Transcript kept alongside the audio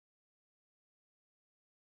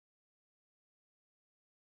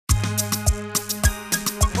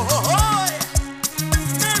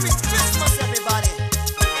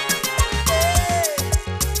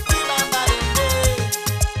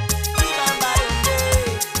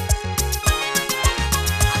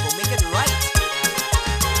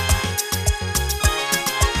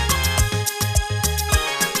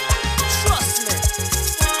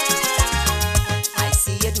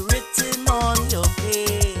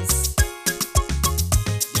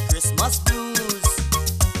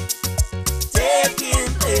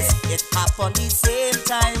happened the same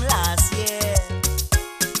time last year.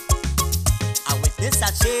 I witnessed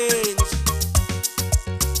a change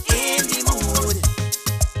in the mood.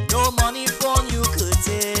 No money for new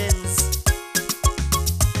curtains,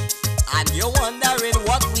 and you're wondering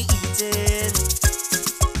what we eating.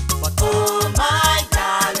 But oh my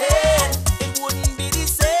darling, it wouldn't be the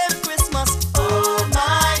same Christmas. Oh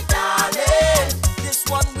my darling, this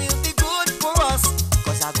one will be good for us.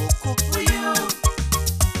 'Cause I go cook for you,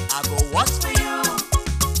 I go wash for you,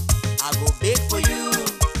 I go bake for you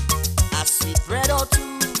a sweet bread or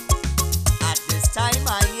two. At this time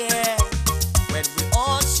of year, when we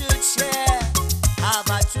all should share, have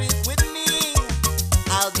a drink with me,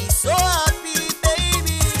 I'll be so happy,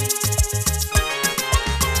 baby.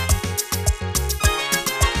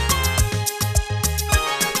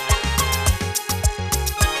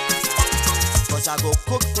 'Cause I go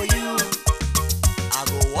cook for you, I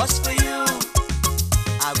go wash for you,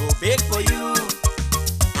 I go bake for you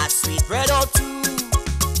a sweet bread or two.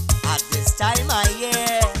 At this time of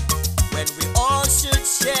year, when we all should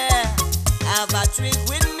share, have a drink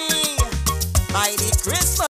with me by the Christmas.